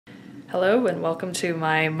Hello and welcome to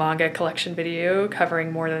my manga collection video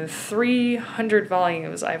covering more than 300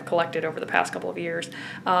 volumes I've collected over the past couple of years.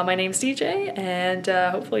 My name's DJ and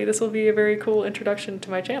hopefully this will be a very cool introduction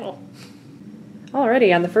to my channel.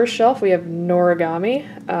 Alrighty, on the first shelf we have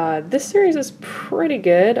Noragami. This series is pretty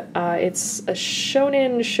good. It's a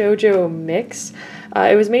shonen shoujo mix.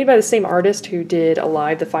 It was made by the same artist who did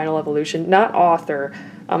Alive: The Final Evolution, not author.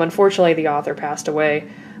 Unfortunately the author passed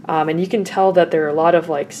away. And you can tell that there are a lot of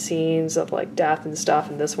like scenes of like death and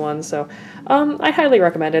stuff in this one, so I highly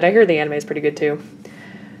recommend it. I hear the anime is pretty good too.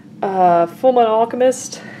 Fullmetal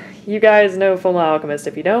Alchemist. You guys know Fullmetal Alchemist.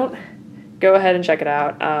 If you don't, go ahead and check it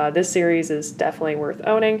out. This series is definitely worth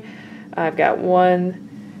owning. I've got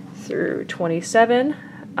 1 through 27.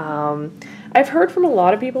 I've heard from a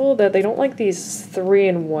lot of people that they don't like these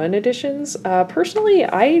 3-in-1 editions. Personally,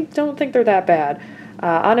 I don't think they're that bad.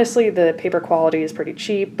 Honestly, the paper quality is pretty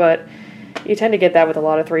cheap, but you tend to get that with a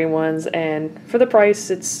lot of 3-in-1s, and for the price,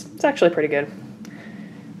 it's actually pretty good.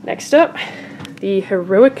 Next up, the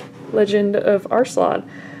Heroic Legend of Arslan.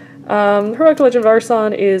 Heroic Legend of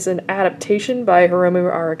Arslan is an adaptation by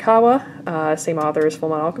Hiromu Arakawa, same author as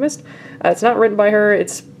Fullmetal Alchemist. It's not written by her,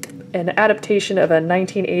 it's an adaptation of a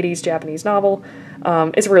 1980s Japanese novel.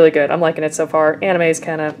 It's really good, I'm liking it so far. Anime is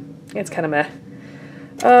kind of meh.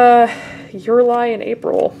 Your Lie in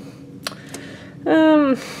April.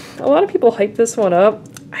 A lot of people hyped this one up.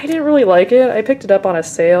 I didn't really like it. I picked it up on a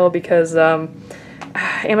sale because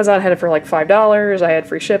Amazon had it for like $5. I had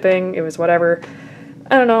free shipping. It was whatever.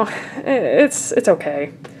 I don't know. It's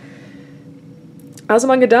okay.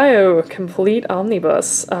 Azumanga Complete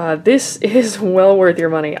Omnibus. This is well worth your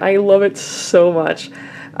money. I love it so much.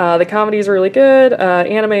 The comedy is really good.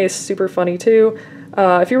 Anime is super funny too.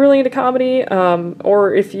 If you're really into comedy,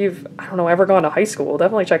 or if you've, I don't know, ever gone to high school,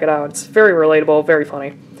 definitely check it out. It's very relatable, very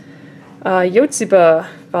funny. Yotsuba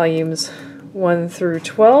volumes 1 through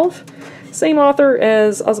 12. Same author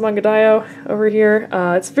as Azumanga Daioh over here.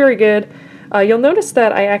 It's very good. You'll notice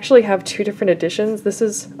that I actually have 2 different editions. This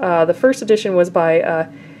is, the first edition was by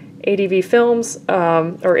ADV Films,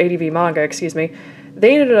 or ADV Manga, excuse me.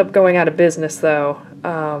 They ended up going out of business though.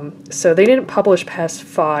 So they didn't publish past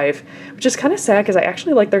 5, which is kind of sad because I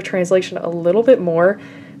actually like their translation a little bit more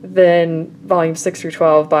than volume 6 through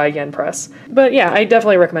 12 by Yen Press. But yeah, I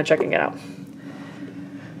definitely recommend checking it out.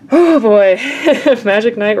 Oh boy,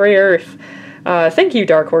 Magic Knight Ray Earth. Thank you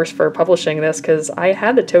Dark Horse for publishing this because I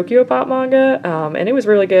had the Tokyo Pop manga, and it was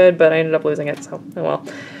really good, but I ended up losing it, so oh well.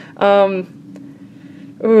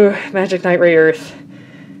 Magic Knight Ray Earth.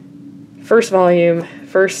 First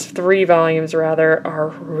 3 volumes rather, are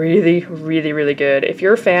really, really, really good. If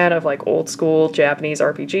you're a fan of like old school Japanese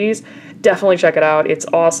RPGs, definitely check it out. It's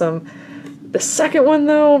awesome. The second one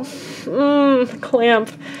though, Clamp.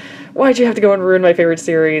 Why'd you have to go and ruin my favorite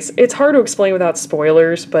series? It's hard to explain without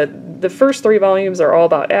spoilers, but the first 3 volumes are all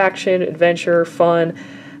about action, adventure, fun.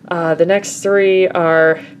 The next 3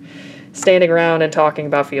 are standing around and talking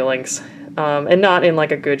about feelings, and not in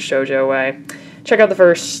like a good shoujo way. Check out the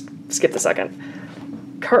first, skip the second.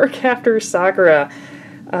 Cardcaptor Sakura.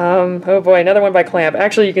 Oh boy, another one by Clamp.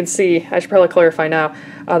 Actually, you can see, I should probably clarify now,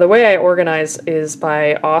 the way I organize is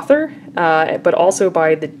by author, but also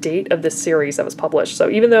by the date of the series that was published. So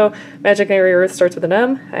even though Magic Knight Ray Earth starts with an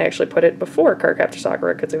M, I actually put it before Cardcaptor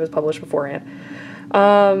Sakura because it was published beforehand.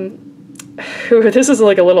 This is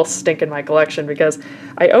like a little stink in my collection because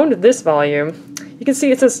I owned this volume. You can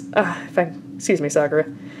see it says, excuse me, Sakura.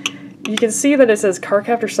 You can see that it says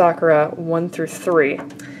Cardcaptor Sakura 1 through 3.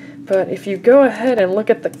 But if you go ahead and look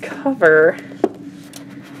at the cover,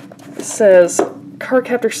 it says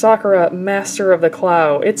Cardcaptor Sakura Master of the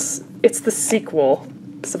Cloud. It's the sequel,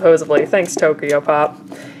 supposedly. Thanks, Tokyo Pop.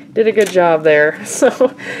 Did a good job there.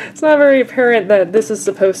 So it's not very apparent that this is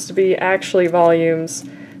supposed to be actually volumes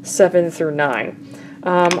 7 through 9.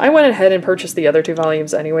 I went ahead and purchased the other 2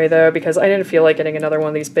 volumes anyway, though, because I didn't feel like getting another one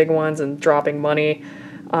of these big ones and dropping money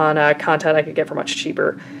on content I could get for much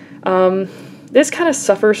cheaper. This kind of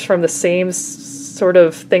suffers from the same sort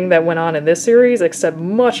of thing that went on in this series, except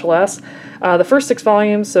much less. The first 6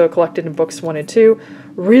 volumes, so collected in books 1 and 2,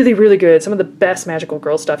 really, really good. Some of the best magical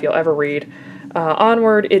girl stuff you'll ever read.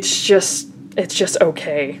 Onward, it's just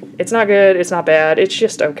okay. It's not good, it's not bad, it's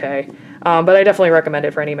just okay. But I definitely recommend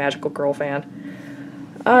it for any magical girl fan.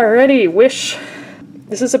 Alrighty, Wish.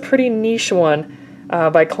 This is a pretty niche one.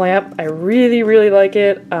 By Clamp. I really, really like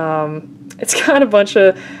it. It's got a bunch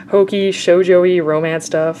of hokey, shoujo-y romance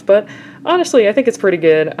stuff, but honestly, I think it's pretty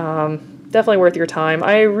good. Definitely worth your time.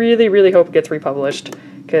 I really, really hope it gets republished,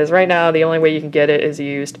 because right now the only way you can get it is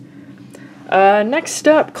used. Next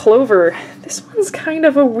up, Clover. This one's kind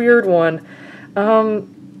of a weird one.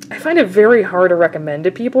 I find it very hard to recommend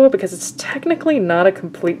to people because it's technically not a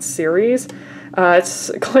complete series.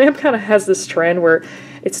 Clamp kind of has this trend where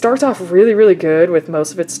it starts off really, really good with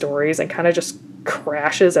most of its stories and kind of just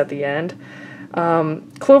crashes at the end.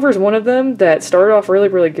 Clover's one of them that started off really,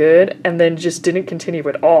 really good and then just didn't continue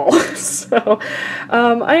at all. So,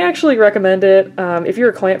 I actually recommend it if you're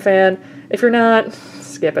a Clamp fan. If you're not,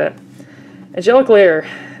 skip it. Angelic Lair.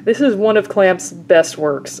 This is one of Clamp's best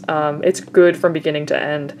works. It's good from beginning to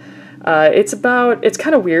end. It's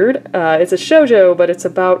kind of weird. It's a shoujo, but it's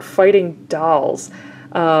about fighting dolls.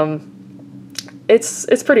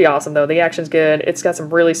 It's pretty awesome though. The action's good. It's got some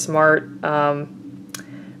really smart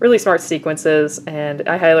sequences, and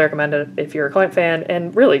I highly recommend it if you're a Clamp fan,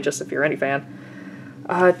 and really just if you're any fan.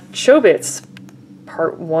 Chobits,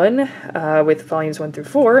 Part 1, with volumes 1 through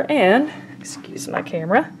 4, and, excuse my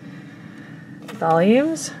camera,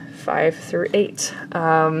 volumes 5 through 8.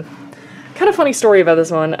 Kind of funny story about this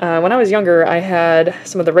one. When I was younger, I had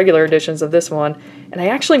some of the regular editions of this one, and I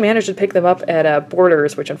actually managed to pick them up at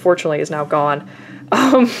Borders, which unfortunately is now gone.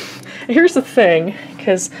 Here's the thing,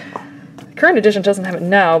 because the current edition doesn't have it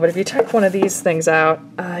now, but if you check one of these things out,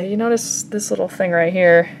 you notice this little thing right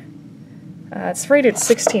here. It's rated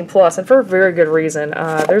 16+, and for a very good reason.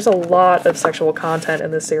 There's a lot of sexual content in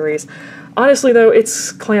this series. Honestly, though,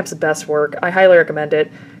 it's Clamp's best work. I highly recommend it.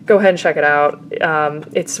 Go ahead and check it out.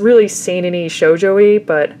 It's really seinen-y, shoujo-y,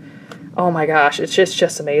 but oh my gosh, it's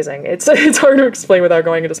just amazing. It's hard to explain without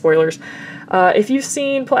going into spoilers. If you've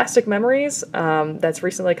seen Plastic Memories, that's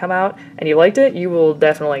recently come out, and you liked it, you will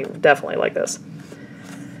definitely like this.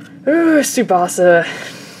 Ooh, Tsubasa.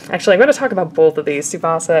 Actually, I'm going to talk about both of these,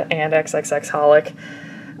 Tsubasa and XXX Holic.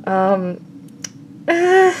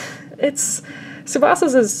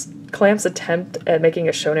 Tsubasa's is Clamp's attempt at making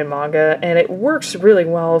a shonen manga, and it works really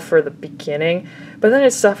well for the beginning, but then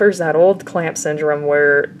it suffers that old Clamp syndrome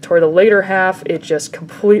where toward the later half it just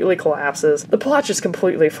completely collapses. The plot just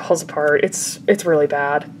completely falls apart. It's really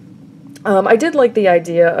bad. I did like the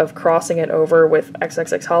idea of crossing it over with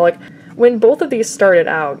XXX Holic. When both of these started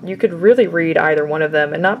out, you could really read either one of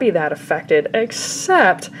them and not be that affected,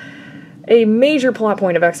 except a major plot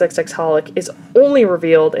point of XXX Holic is only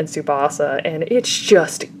revealed in Tsubasa, and it's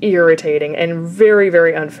just irritating and very,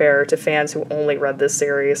 very unfair to fans who only read this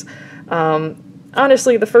series.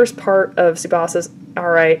 Honestly, the first part of Tsubasa's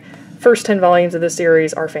alright. First 10 volumes of this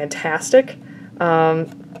series are fantastic.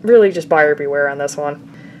 Really just buyer beware on this one.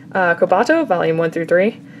 Kobato, volume 1 through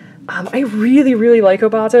 3. I really, really like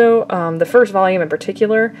Kobato. The first volume in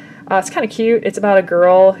particular. It's kind of cute. It's about a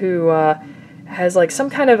girl who has like some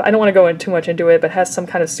kind of, I don't want to go in too much into it, but has some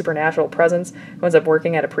kind of supernatural presence who ends up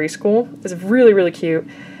working at a preschool. It's really, really cute.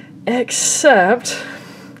 Except,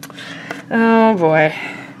 oh boy.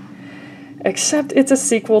 Except it's a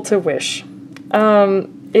sequel to Wish.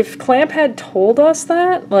 If Clamp had told us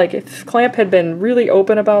that, like if Clamp had been really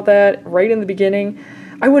open about that right in the beginning,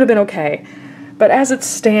 I would have been okay. But as it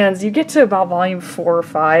stands, you get to about volume 4 or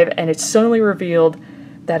 5, and it's suddenly revealed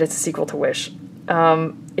that it's a sequel to Wish.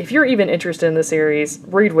 If you're even interested in the series,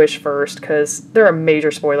 read Wish first, because there are major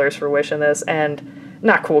spoilers for Wish in this, and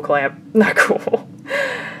not cool, Clamp. Not cool.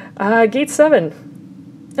 Gate 7.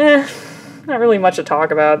 Not really much to talk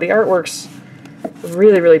about. The artwork's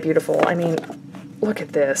really, really beautiful. I mean, look at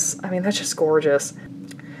this. I mean, that's just gorgeous.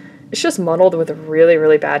 It's just muddled with really,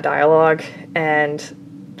 really bad dialogue, and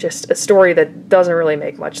just a story that doesn't really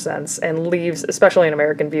make much sense, and leaves, especially an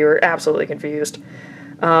American viewer, absolutely confused.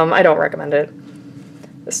 I don't recommend it.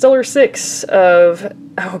 The Stellar 6 of,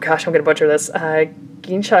 oh gosh, I'm gonna butcher this,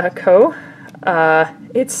 Ginchako.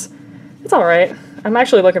 It's alright. I'm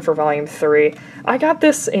actually looking for volume 3. I got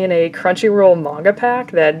this in a Crunchyroll manga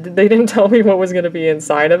pack that they didn't tell me what was gonna be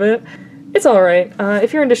inside of it. It's alright.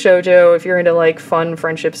 If you're into shoujo, if you're into like fun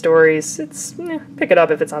friendship stories, pick it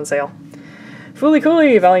up if it's on sale. Fooly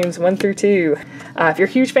Cooly, volumes 1 through 2. If you're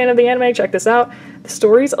a huge fan of the anime, check this out. The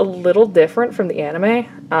story's a little different from the anime,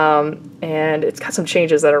 and it's got some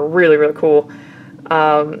changes that are really, really cool.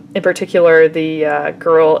 In particular, the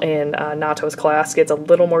girl in Nato's class gets a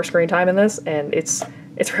little more screen time in this, and it's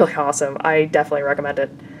really awesome. I definitely recommend it.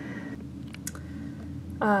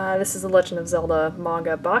 This is the Legend of Zelda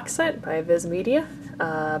manga box set by Viz Media,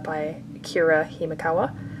 by Kira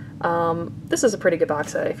Himekawa. This is a pretty good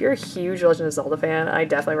box set. If you're a huge Legend of Zelda fan, I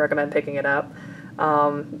definitely recommend picking it up.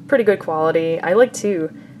 Pretty good quality. I like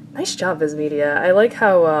too. Nice job, Viz Media. I like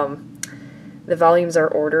how the volumes are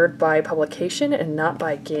ordered by publication and not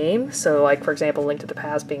by game. So, like for example, Link to the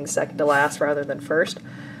Past being second to last rather than first.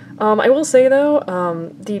 I will say though,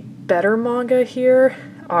 the better manga here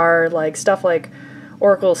are like stuff like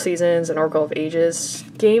Oracle of Seasons and Oracle of Ages,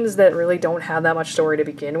 games that really don't have that much story to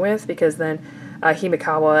begin with, because then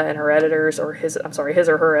Himikawa and her editors, or his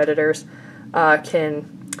or her editors,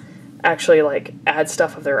 can actually like add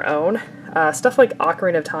stuff of their own. Stuff like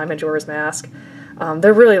Ocarina of Time and Majora's Mask,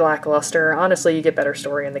 they're really lackluster. Honestly, you get better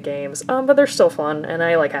story in the games, but they're still fun, and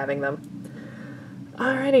I like having them.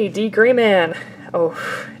 Alrighty, D. Greyman. Oh,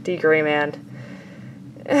 D. Greyman.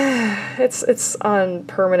 It's on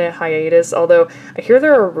permanent hiatus, although I hear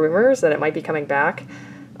there are rumors that it might be coming back.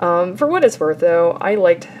 For what it's worth, though, I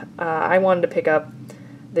wanted to pick up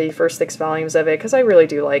the first 6 volumes of it, because I really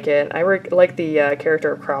do like it. I like the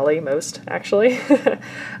character of Crowley most, actually.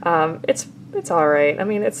 It's alright. I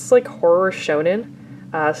mean, it's like horror shonen,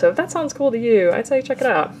 so if that sounds cool to you, I'd say check it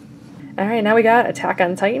out. Alright, now we got Attack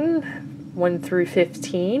on Titan, 1 through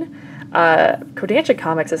 15. Kodansha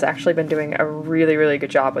Comics has actually been doing a really, really good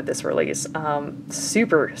job with this release.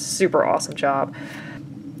 Super, super awesome job.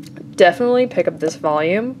 Definitely pick up this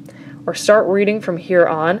volume, or start reading from here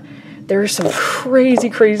on. There's some crazy,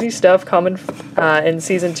 crazy stuff coming in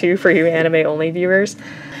Season 2 for you anime-only viewers.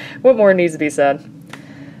 What more needs to be said?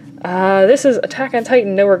 This is Attack on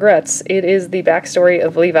Titan No Regrets. It is the backstory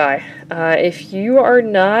of Levi. If you are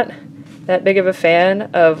not that big of a fan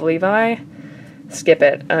of Levi, skip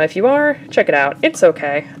it. If you are, check it out. It's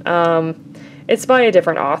okay. It's by a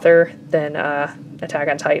different author than Attack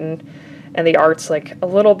on Titan, and the art's like a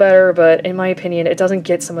little better, but in my opinion, it doesn't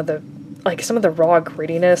get some of the raw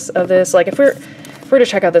grittiness of this. Like if we're to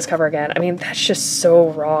check out this cover again, I mean, that's just so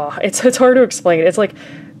raw. It's hard to explain. It's like,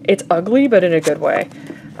 it's ugly, but in a good way.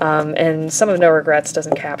 And some of No Regrets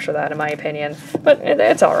doesn't capture that, in my opinion, but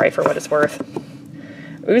it's alright for what it's worth.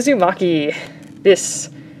 Uzumaki. This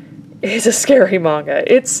is a scary manga.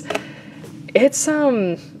 It's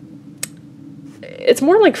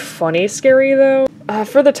more like funny scary, though.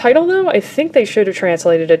 For the title, though, I think they should have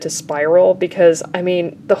translated it to Spiral, because, I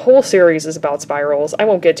mean, the whole series is about spirals. I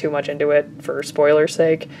won't get too much into it for spoilers'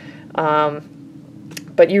 sake,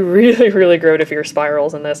 but you really, really grow to fear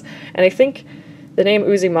spirals in this. And I think the name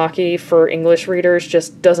Uzumaki for English readers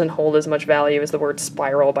just doesn't hold as much value as the word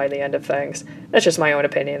spiral by the end of things. That's just my own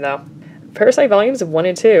opinion, though. Parasite Volumes 1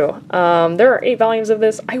 and 2. There are 8 volumes of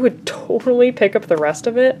this. I would totally pick up the rest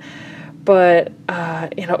of it, but,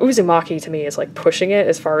 you know, Uzumaki to me is like pushing it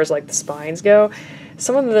as far as like the spines go.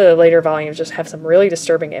 Some of the later volumes just have some really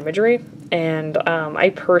disturbing imagery, and I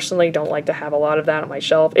personally don't like to have a lot of that on my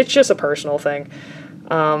shelf. It's just a personal thing.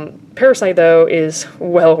 Parasite, though, is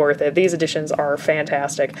well worth it. These editions are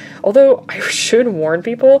fantastic. Although, I should warn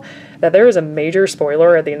people that there is a major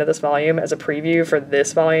spoiler at the end of this volume as a preview for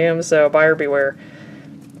this volume, so buyer beware.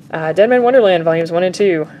 Dead Man Wonderland, Volumes 1 and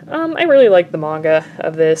 2. I really like the manga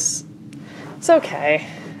of this. It's okay.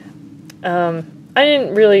 I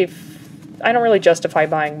don't really justify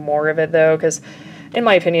buying more of it, though, because, in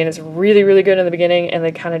my opinion, it's really, really good in the beginning, and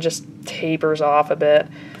it kind of just tapers off a bit.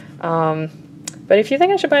 But if you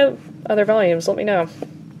think I should buy other volumes, let me know.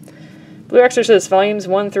 Blue Exorcist, Volumes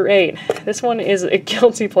 1 through 8. This one is a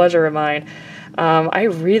guilty pleasure of mine. I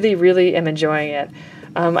really, really am enjoying it.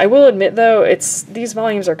 I will admit, though, these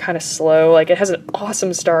volumes are kind of slow. Like, it has an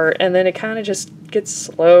awesome start, and then it kind of just gets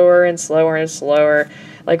slower and slower and slower.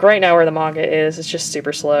 Like, right now where the manga is, it's just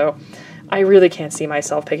super slow. I really can't see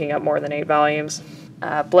myself picking up more than 8 volumes.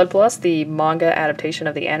 Blood Plus, the manga adaptation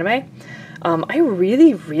of the anime. I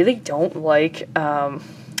really, really don't like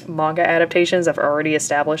manga adaptations of already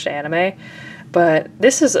established anime, but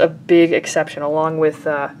this is a big exception, along with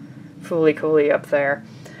Fooly Cooly up there.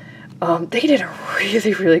 They did a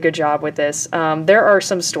really, really good job with this. There are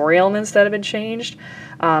some story elements that have been changed,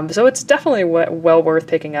 so it's definitely well worth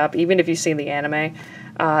picking up, even if you've seen the anime.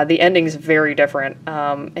 The ending's very different,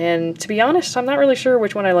 and to be honest, I'm not really sure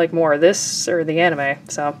which one I like more, this or the anime,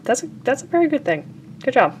 so that's a very good thing.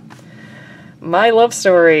 Good job. My Love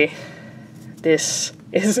Story. This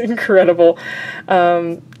is incredible.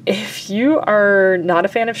 If you are not a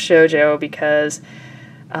fan of shoujo because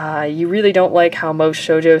you really don't like how most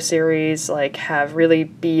shoujo series have really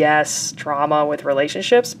BS drama with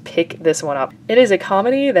relationships, pick this one up. It is a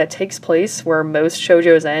comedy that takes place where most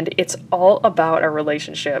shoujos end. It's all about a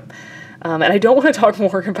relationship. And I don't want to talk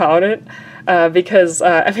more about it because,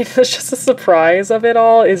 I mean, it's just the surprise of it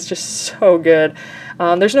all is just so good.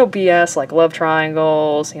 There's no BS like love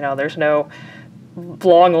triangles, you know, there's no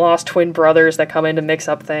long-lost twin brothers that come in to mix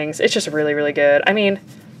up things. It's just really, really good. I mean,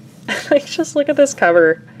 like, just look at this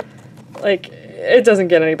cover. Like, it doesn't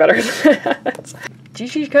get any better than that.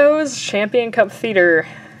 Jichiko's Champion Cup Theater,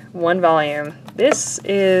 1 volume. This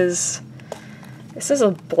is This is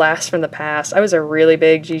a blast from the past. I was a really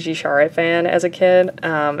big Gigi Charlotte fan as a kid,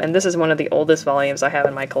 and this is one of the oldest volumes I have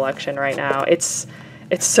in my collection right now. It's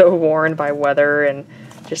so worn by weather and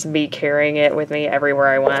just me carrying it with me everywhere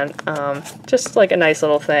I went. Just like a nice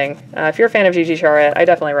little thing. If you're a fan of Gigi Charlotte, I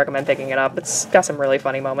definitely recommend picking it up. It's got some really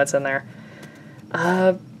funny moments in there.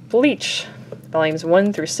 Bleach, volumes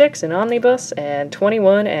 1 through 6 in Omnibus, and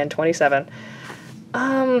 21 and 27.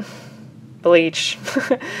 Bleach.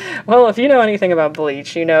 Well, if you know anything about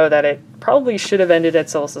Bleach, you know that it probably should have ended at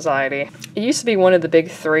Soul Society. It used to be one of the big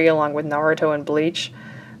three along with Naruto and Bleach,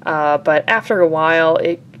 but after a while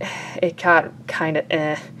it got kind of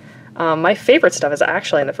eh. My favorite stuff is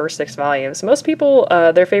actually in the first 6 volumes. Most people,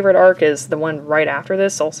 their favorite arc is the one right after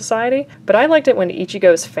this, Soul Society, but I liked it when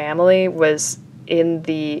Ichigo's family was in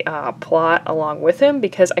the plot along with him,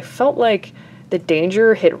 because I felt like the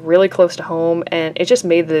danger hit really close to home, and it just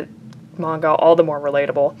made the manga all the more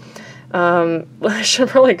relatable. I should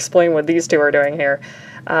probably explain what these two are doing here.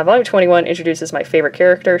 Volume 21 introduces my favorite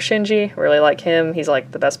character, Shinji. Really like him. He's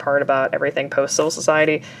like the best part about everything post Soul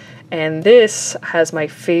Society. And this has my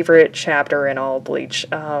favorite chapter in all Bleach.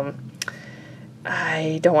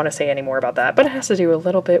 I don't want to say any more about that, but it has to do a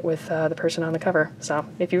little bit with the person on the cover. So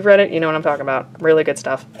if you've read it, you know what I'm talking about. Really good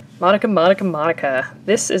stuff. Monica, Monica, Monica.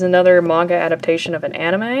 This is another manga adaptation of an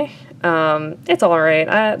anime. It's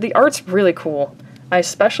alright. The art's really cool. I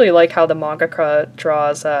especially like how the mangaka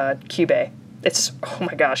draws Kyubey. It's, oh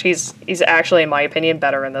my gosh, he's actually, in my opinion,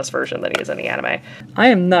 better in this version than he is in the anime. I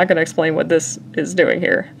am not going to explain what this is doing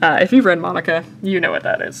here. If you've read Monica, you know what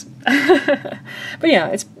that is. But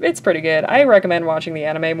yeah, it's pretty good. I recommend watching the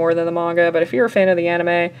anime more than the manga, but if you're a fan of the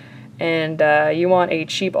anime and you want a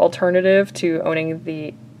cheap alternative to owning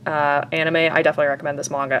the anime, I definitely recommend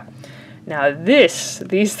this manga. Now these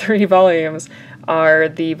 3 volumes are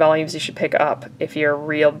the volumes you should pick up if you're a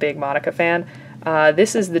real big Monica fan.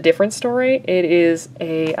 This is the different story. It is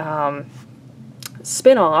a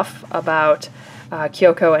spin-off about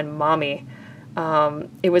Kyoko and Mami.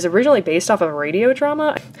 It was originally based off of a radio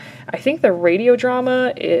drama. I think the radio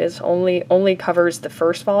drama is only covers the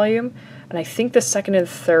first volume, and I think the second and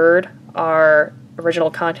third are original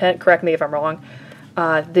content. Correct me if I'm wrong.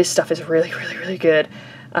 This stuff is really, really, really good.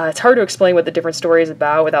 It's hard to explain what the different story is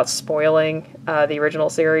about without spoiling the original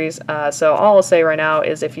series. So all I'll say right now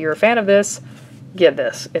is if you're a fan of this, get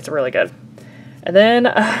this. It's really good. And then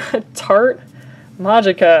Tart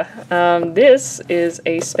Magica. This is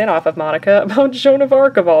a spin-off of Monica about Joan of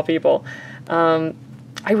Arc, of all people. I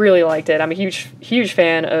really liked it. I'm a huge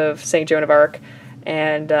fan of Saint Joan of Arc,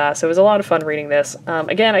 and so it was a lot of fun reading this.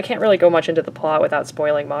 Again, I can't really go much into the plot without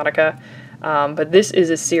spoiling Monica, but this is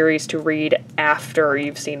a series to read after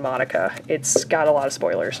you've seen Monica. It's got a lot of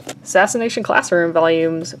spoilers. Assassination Classroom,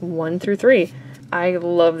 volumes 1 through 3. I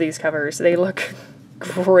love these covers. They look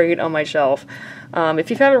great on my shelf. If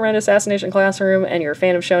you haven't read Assassination Classroom and you're a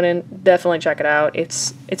fan of shonen, definitely check it out.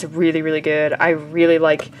 It's really, really good. I really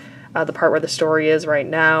like the part where the story is right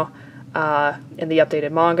now in the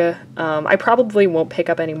updated manga. I probably won't pick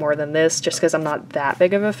up any more than this just because I'm not that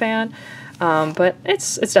big of a fan, but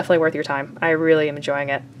it's definitely worth your time. I really am enjoying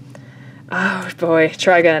it. Oh boy,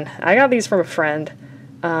 Trigun. I got these from a friend,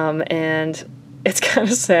 and it's kind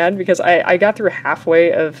of sad because I got through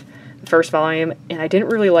halfway of the first volume and I didn't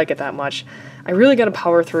really like it that much. I really got to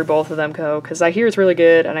power through both of them though, because I hear it's really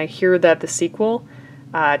good, and I hear that the sequel,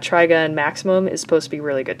 Trigun Maximum, is supposed to be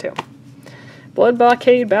really good too. Blood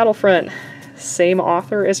Blockade Battlefront, same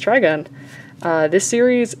author as Trigun. This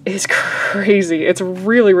series is crazy. It's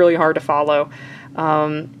really, really hard to follow.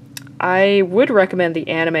 I would recommend the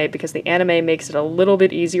anime because the anime makes it a little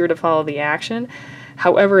bit easier to follow the action.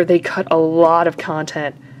 However, they cut a lot of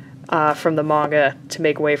content from the manga to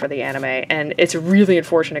make way for the anime, and it's really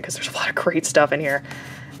unfortunate because there's a lot of great stuff in here,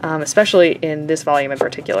 especially in this volume in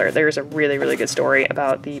particular. There's a really, really good story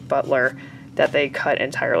about the butler that they cut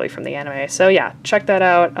entirely from the anime. So yeah, check that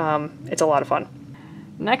out. It's a lot of fun.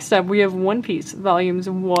 Next up, we have One Piece, volumes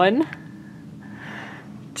 1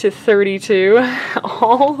 to 32,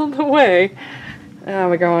 all the way.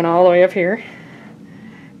 We're going all the way up here.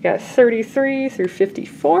 We got 33 through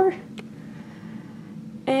 54.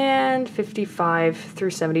 And 55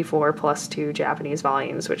 through 74 plus 2 Japanese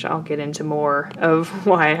volumes, which I'll get into more of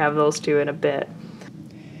why I have those 2 in a bit.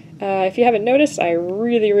 If you haven't noticed, I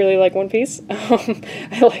really, really like One Piece.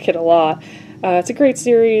 I like it a lot. It's a great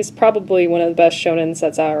series, probably one of the best shonen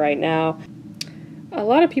that's out right now. A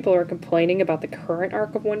lot of people are complaining about the current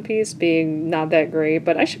arc of One Piece being not that great,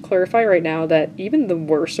 but I should clarify right now that even the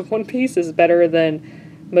worst of One Piece is better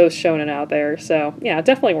than most shonen out there. So yeah,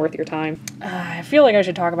 definitely worth your time. I feel like I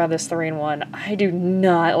should talk about this 3-in-1. I do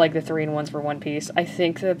not like the 3-in-1s for One Piece. I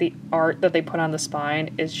think that the art that they put on the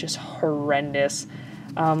spine is just horrendous.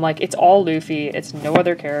 Like, it's all Luffy, it's no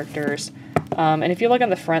other characters. And if you look on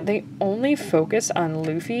the front, they only focus on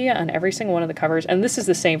Luffy on every single one of the covers, and this is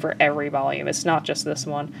the same for every volume, it's not just this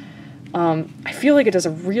one. I feel like it does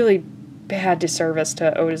a really bad disservice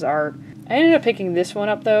to Oda's art. I ended up picking this one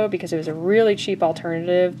up, though, because it was a really cheap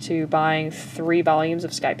alternative to buying 3 volumes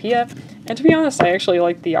of Skypiea. And to be honest, I actually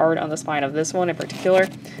like the art on the spine of this one in particular.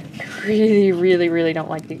 I really, really, really don't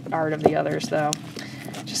like the art of the others, though.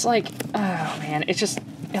 Just like, oh man, it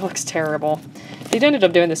looks terrible. They ended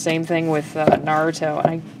up doing the same thing with Naruto, and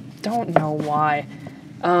I don't know why.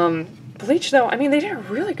 Bleach, though, I mean, they did a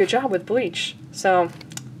really good job with Bleach, so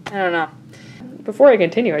I don't know. Before I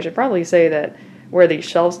continue, I should probably say that where these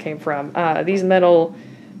shelves came from. These metal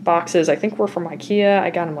boxes, I think, were from IKEA. I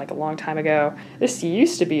got them like a long time ago. This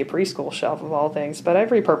used to be a preschool shelf of all things, but I've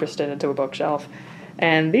repurposed it into a bookshelf.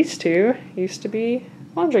 And these two used to be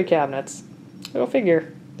laundry cabinets. Go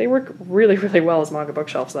figure. They work really, really well as manga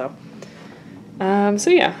bookshelves, though. So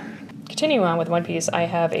yeah. Continuing on with One Piece, I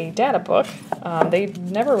have a data book. They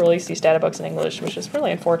never released these data books in English, which is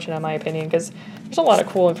really unfortunate in my opinion, because there's a lot of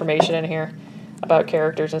cool information in here about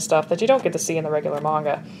characters and stuff that you don't get to see in the regular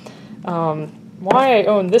manga. Why I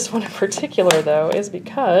own this one in particular, though, is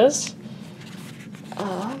because,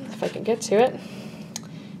 if I can get to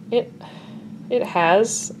it, it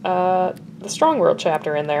has the Strong World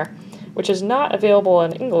chapter in there, which is not available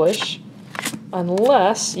in English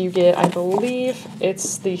unless you get, I believe,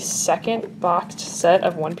 it's the second boxed set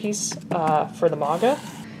of One Piece for the manga.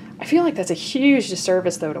 I feel like that's a huge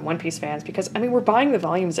disservice, though, to One Piece fans, because, I mean, we're buying the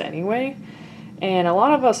volumes anyway, and a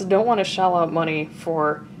lot of us don't want to shell out money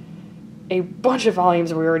for a bunch of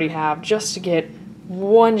volumes we already have just to get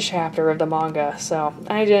one chapter of the manga, so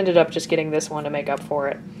I ended up just getting this one to make up for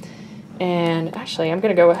it. And actually, I'm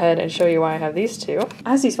going to go ahead and show you why I have these two.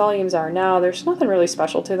 As these volumes are now, there's nothing really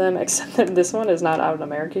special to them, except that this one is not out in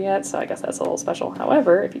America yet, so I guess that's a little special.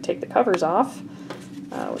 However, if you take the covers off,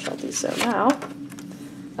 which I'll do so now,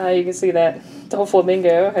 you can see that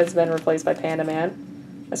Doflamingo has been replaced by Panda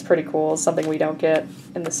Man. That's pretty cool. It's something we don't get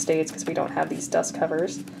in the States because we don't have these dust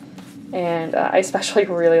covers. And I especially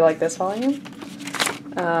really like this volume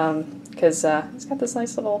because it's got this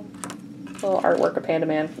nice little artwork of Panda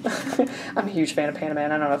Man. I'm a huge fan of Panda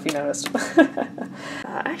Man. I don't know if you noticed.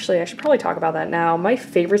 Actually, I should probably talk about that now. My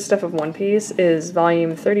favorite stuff of One Piece is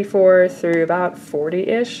volume 34 through about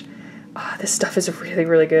 40-ish. This stuff is really,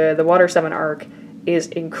 really good. The Water 7 arc is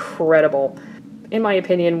incredible. In my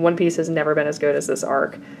opinion, One Piece has never been as good as this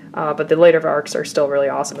arc, but the later arcs are still really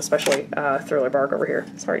awesome, especially Thriller Bark over here.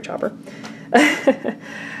 Sorry, Chopper.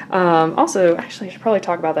 Also, actually, I should probably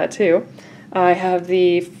talk about that too. I have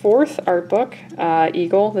the 4th art book,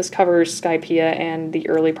 Eagle. This covers Skypiea and the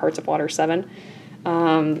early parts of Water 7.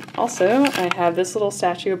 Also, I have this little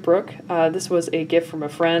statue of Brook. This was a gift from a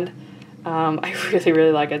friend. I really,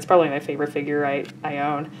 really like it. It's probably my favorite figure I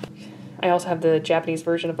own. I also have the Japanese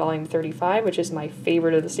version of volume 35, which is my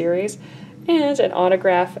favorite of the series, and an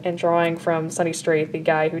autograph and drawing from Sonny Strait, the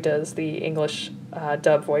guy who does the English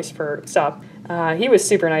dub voice for Stop. He was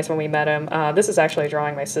super nice when we met him. This is actually a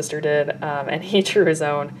drawing my sister did, and he drew his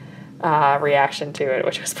own reaction to it,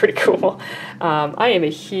 which was pretty cool. I am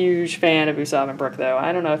a huge fan of Usopp and Brook, though.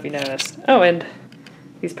 I don't know if you noticed. Oh, and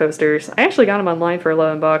these posters. I actually got them online for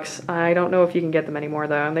 $11. I don't know if you can get them anymore,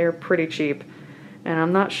 though, and they're pretty cheap. And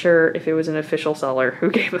I'm not sure if it was an official seller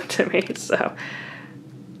who gave them to me, so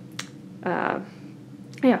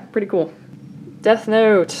yeah, pretty cool. Death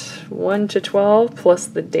Note 1 to 12 plus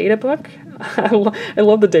the data book. I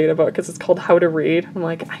love the data book because it's called How to Read. I'm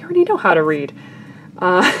like, I already know how to read.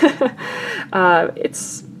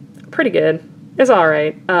 It's pretty good. It's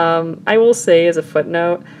alright. I will say as a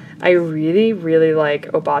footnote, I really, really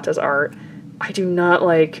like Obata's art. I do not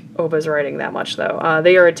like Oba's writing that much, though.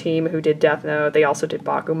 They are a team who did Death Note. They also did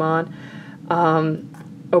Bakuman.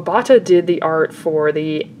 Obata did the art for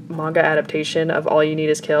the manga adaptation of All You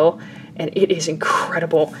Need Is Kill, and it is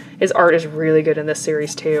incredible. His art is really good in this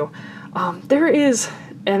series, too. There is,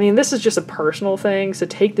 I mean, this is just a personal thing, so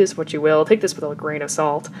take this what you will. Take this with a grain of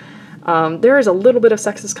salt. There is a little bit of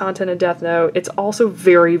sexist content in Death Note. It's also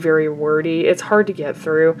very, very wordy. It's hard to get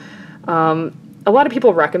through. A lot of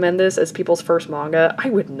people recommend this as people's first manga. I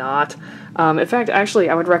would not. In fact, actually,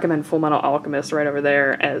 I would recommend Fullmetal Alchemist right over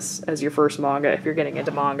there as your first manga if you're getting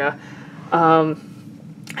into manga.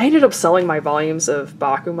 I ended up selling my volumes of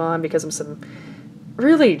Bakuman because of some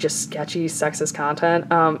really just sketchy sexist content.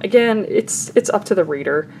 Again, it's up to the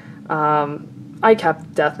reader. I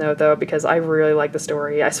kept Death Note though because I really like the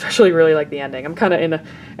story. I especially really like the ending. I'm kind of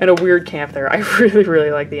in a weird camp there. I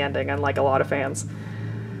really like the ending, unlike a lot of fans.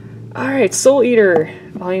 Alright, Soul Eater,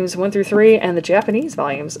 volumes 1 through 3, and the Japanese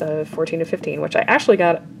volumes of 14 to 15, which I actually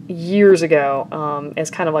got years ago as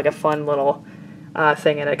kind of like a fun little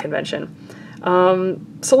thing at a convention.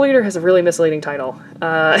 Soul Eater has a really misleading title.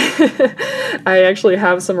 I actually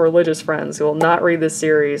have some religious friends who will not read this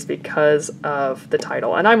series because of the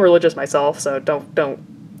title, and I'm religious myself, so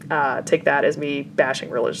don't take that as me bashing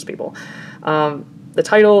religious people. The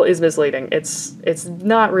title is misleading. It's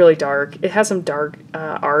not really dark. It has some dark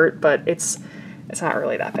art, but it's not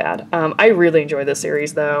really that bad. I really enjoy this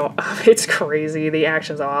series though. It's crazy. The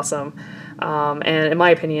action's awesome. And in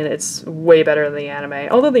my opinion, it's way better than the anime,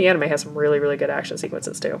 although the anime has some really good action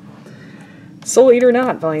sequences too. Soul Eater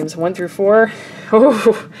Not, volumes 1 through 4.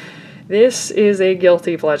 Oh, this is a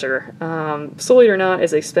guilty pleasure. Soul Eater Not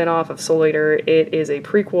is a spin-off of Soul Eater. It is a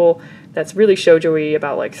prequel that's really shoujo-y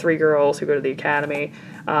about like 3 girls who go to the academy,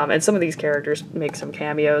 and some of these characters make some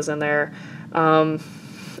cameos in there.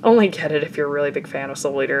 Only get it if you're a really big fan of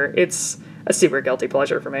Soul Eater. It's a super guilty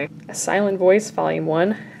pleasure for me. A Silent Voice, volume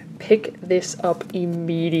 1. Pick this up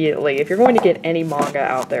immediately. If you're going to get any manga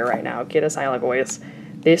out there right now, get A Silent Voice.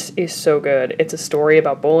 This is so good. It's a story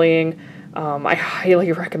about bullying. I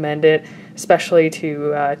highly recommend it, especially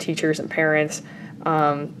to teachers and parents.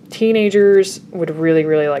 Teenagers would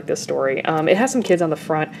really like this story. It has some kids on the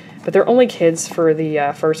front, but they're only kids for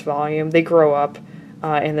the first volume. They grow up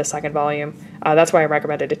in the second volume. That's why I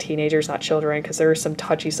recommend it to teenagers, not children, because there are some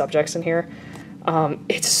touchy subjects in here.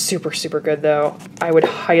 It's super good though. I would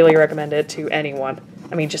highly recommend it to anyone.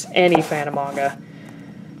 I mean, just any fan of manga.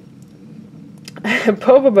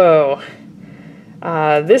 Pobobo.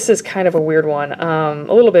 This is kind of a weird one.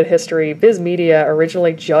 A little bit of history. Viz Media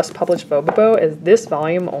originally just published Pobobo as this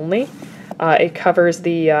volume only. It covers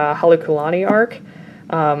the Halekulani arc.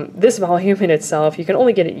 This volume in itself, you can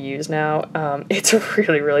only get it used now. It's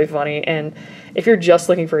really funny, and if you're just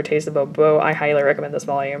looking for a taste of Pobobo, I highly recommend this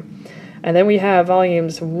volume. And then we have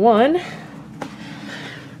volumes 1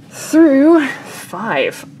 through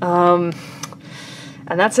 5. And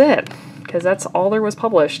that's it, because that's all there was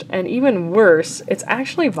published. And even worse, it's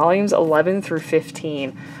actually volumes 11 through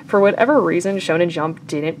 15. For whatever reason, Shonen Jump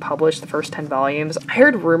didn't publish the first 10 volumes. I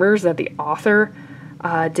heard rumors that the author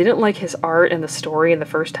didn't like his art and the story in the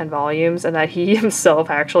first 10 volumes, and that he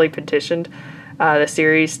himself actually petitioned the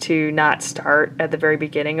series to not start at the very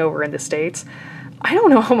beginning over in the States. I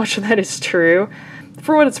don't know how much of that is true.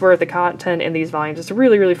 For what it's worth, the content in these volumes is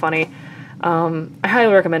really funny. I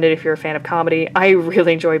highly recommend it if you're a fan of comedy. I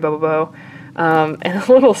really enjoy Pobobo. And a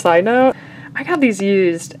little side note, I got these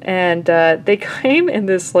used, and they came in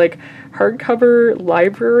this like hardcover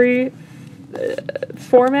library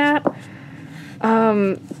format.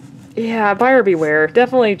 Yeah, buyer beware.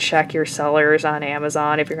 Definitely check your sellers on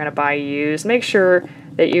Amazon if you're going to buy used. Make sure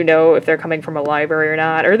that you know if they're coming from a library or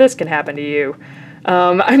not, or this can happen to you.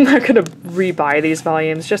 I'm not going to rebuy these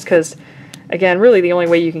volumes just because, again, really the only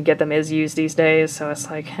way you can get them is used these days, so it's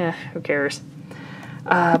like, who cares.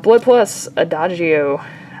 Blood Plus Adagio.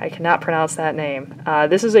 I cannot pronounce that name.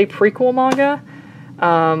 This is a prequel manga.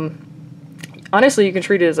 Honestly, you can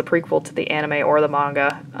treat it as a prequel to the anime or the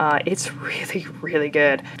manga. It's really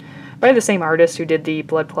good. By the same artist who did the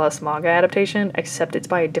Blood Plus manga adaptation, except it's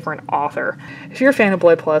by a different author. If you're a fan of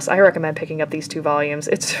Blood Plus, I recommend picking up these 2 volumes.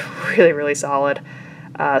 It's really solid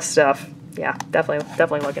stuff. Yeah,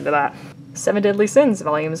 definitely look into that. 7 Deadly Sins,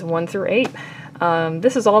 volumes 1 through 8.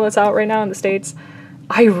 This is all that's out right now in the States.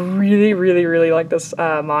 I really like this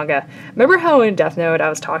manga. Remember how in Death Note I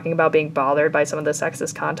was talking about being bothered by some of the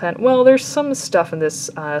sexist content? Well, there's some stuff in this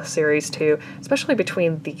series too, especially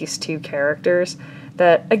between these 2 characters,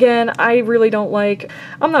 that, again, I really don't like.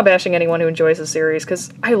 I'm not bashing anyone who enjoys the series, because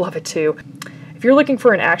I love it too. If you're looking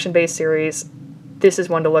for an action-based series, this is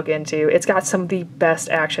one to look into. It's got some of the best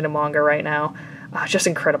action in manga right now. Just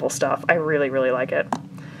incredible stuff. I really like it.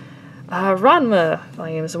 Ranma,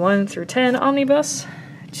 volumes 1 through 10, Omnibus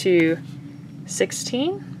to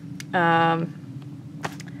 16. The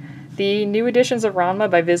new editions of Ranma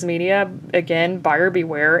by Viz Media, again, buyer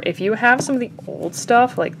beware. If you have some of the old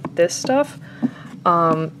stuff, like this stuff,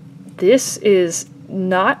 this is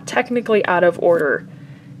not technically out of order.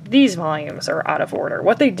 These volumes are out of order.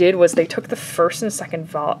 What they did was they took the first and second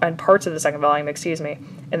and parts of the second volume,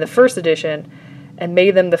 in the first edition, and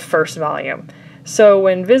made them the first volume. So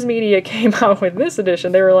when Viz Media came out with this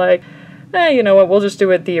edition, they were like, you know what, we'll just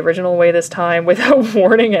do it the original way this time without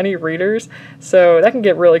warning any readers. So that can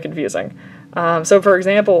get really confusing. So for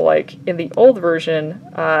example, like in the old version,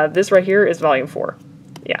 this right here is volume 4.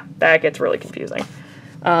 yeah, that gets really confusing.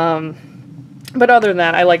 But other than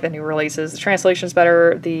that, I like the new releases. The translation's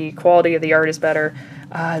better, the quality of the art is better.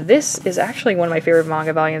 This is actually one of my favorite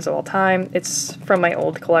manga volumes of all time. It's from my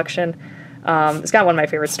old collection. It's got one of my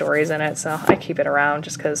favorite stories in it, so I keep it around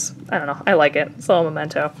just because, I don't know, I like it. It's a little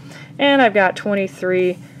memento. And I've got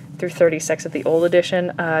 23 through 36 of the old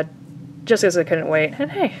edition, just because I couldn't wait.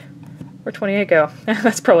 And hey, where'd 28 go?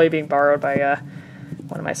 That's probably being borrowed by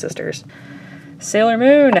one of my sisters. Sailor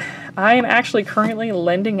Moon. I am actually currently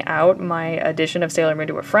lending out my edition of Sailor Moon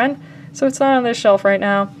to a friend, so it's not on this shelf right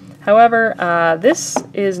now. However, this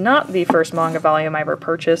is not the first manga volume I ever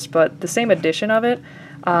purchased, but the same edition of it.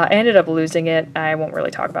 I ended up losing it. I won't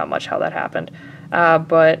really talk about much how that happened,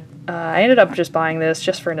 but I ended up just buying this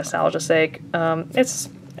just for nostalgia's sake. It's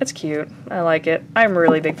cute. I like it. I'm a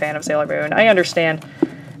really big fan of Sailor Moon. I understand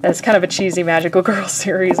that it's kind of a cheesy magical girl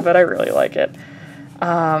series, but I really like it.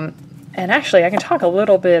 And actually, I can talk a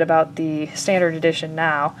little bit about the standard edition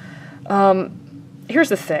now. Here's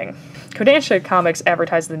the thing. Kodansha Comics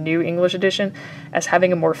advertised the new English edition as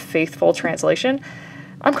having a more faithful translation.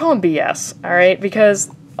 I'm calling BS, alright?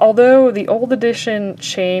 Because although the old edition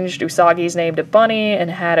changed Usagi's name to Bunny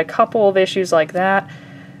and had a couple of issues like that,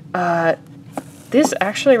 this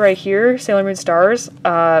actually right here, Sailor Moon Stars,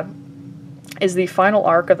 is the final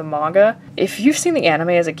arc of the manga. If you've seen the anime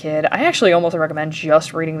as a kid, I actually almost recommend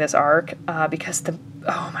just reading this arc because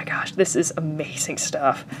oh my gosh, this is amazing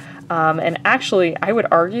stuff. And actually, I would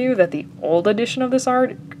argue that the old edition of this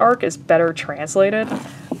arc is better translated.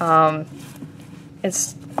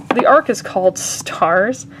 The arc is called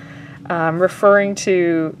Stars, referring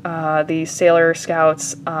to the Sailor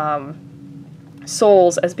Scouts'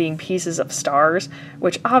 souls as being pieces of stars,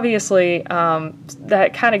 which obviously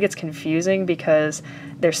that kind of gets confusing because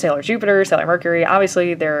they're Sailor Jupiter, Sailor Mercury.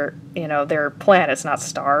 Obviously, they're planets, not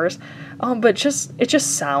stars. But it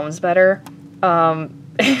just sounds better.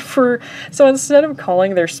 So instead of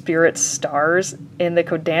calling their spirits stars in the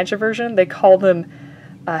Kodansha version, they call them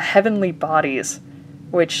heavenly bodies,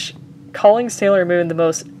 which calling Sailor Moon the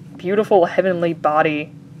most beautiful heavenly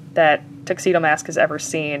body that Tuxedo Mask has ever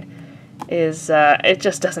seen is it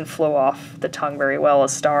just doesn't flow off the tongue very well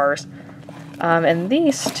as stars. And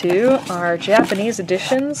these two are Japanese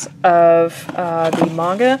editions of the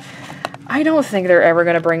manga. I don't think they're ever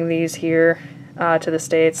going to bring these here to the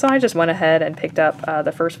States, so I just went ahead and picked up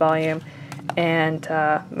the first volume and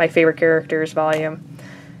my favorite characters volume.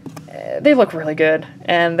 They look really good,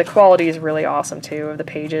 and the quality is really awesome too of the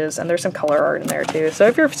pages, and there's some color art in there too. So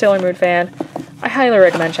if you're a Sailor Moon fan, I highly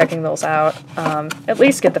recommend checking those out. At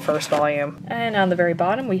least get the first volume. And on the very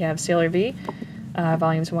bottom we have Sailor V,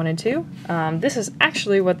 volumes 1 and 2. This is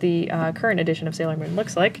actually what the current edition of Sailor Moon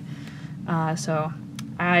looks like. So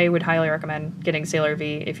I would highly recommend getting Sailor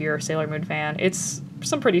V if you're a Sailor Moon fan. It's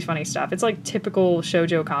some pretty funny stuff. It's like typical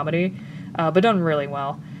shoujo comedy, but done really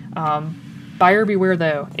well. Buyer beware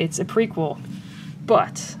though, it's a prequel,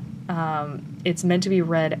 but it's meant to be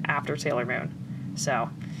read after Sailor Moon. So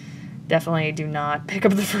definitely do not pick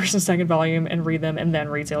up the first and second volume and read them and then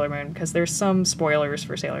read Sailor Moon, because there's some spoilers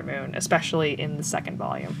for Sailor Moon, especially in the second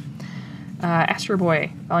volume. Astro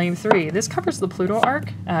Boy, Volume 3. This covers the Pluto arc.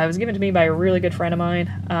 It was given to me by a really good friend of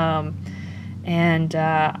mine. Now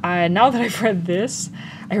that I've read this,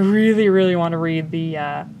 I really, really want to read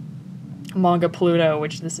the manga Pluto,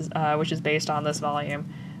 which is based on this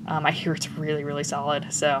volume. I hear it's really, really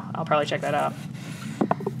solid, so I'll probably check that out.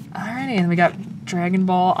 Alrighty, and we got Dragon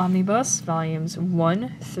Ball Omnibus, volumes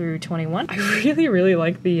 1 through 21. I really, really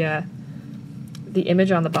like the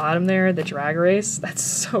image on the bottom there, the drag race. That's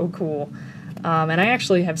so cool. And I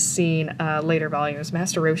actually have seen later volumes.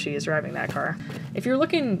 Master Roshi is driving that car. If you're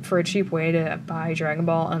looking for a cheap way to buy Dragon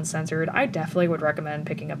Ball uncensored, I definitely would recommend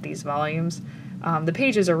picking up these volumes. The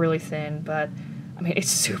pages are really thin, but I mean, it's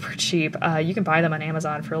super cheap. You can buy them on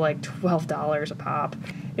Amazon for like $12 a pop.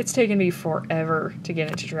 It's taken me forever to get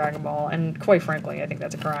into Dragon Ball, and quite frankly, I think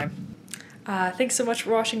that's a crime. Thanks so much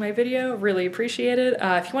for watching my video. Really appreciate it.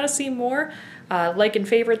 If you want to see more, like and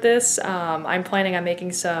favorite this. I'm planning on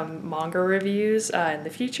making some manga reviews in the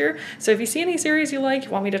future. So if you see any series you like,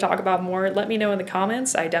 want me to talk about more, let me know in the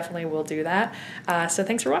comments. I definitely will do that. So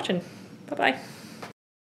thanks for watching. Bye-bye.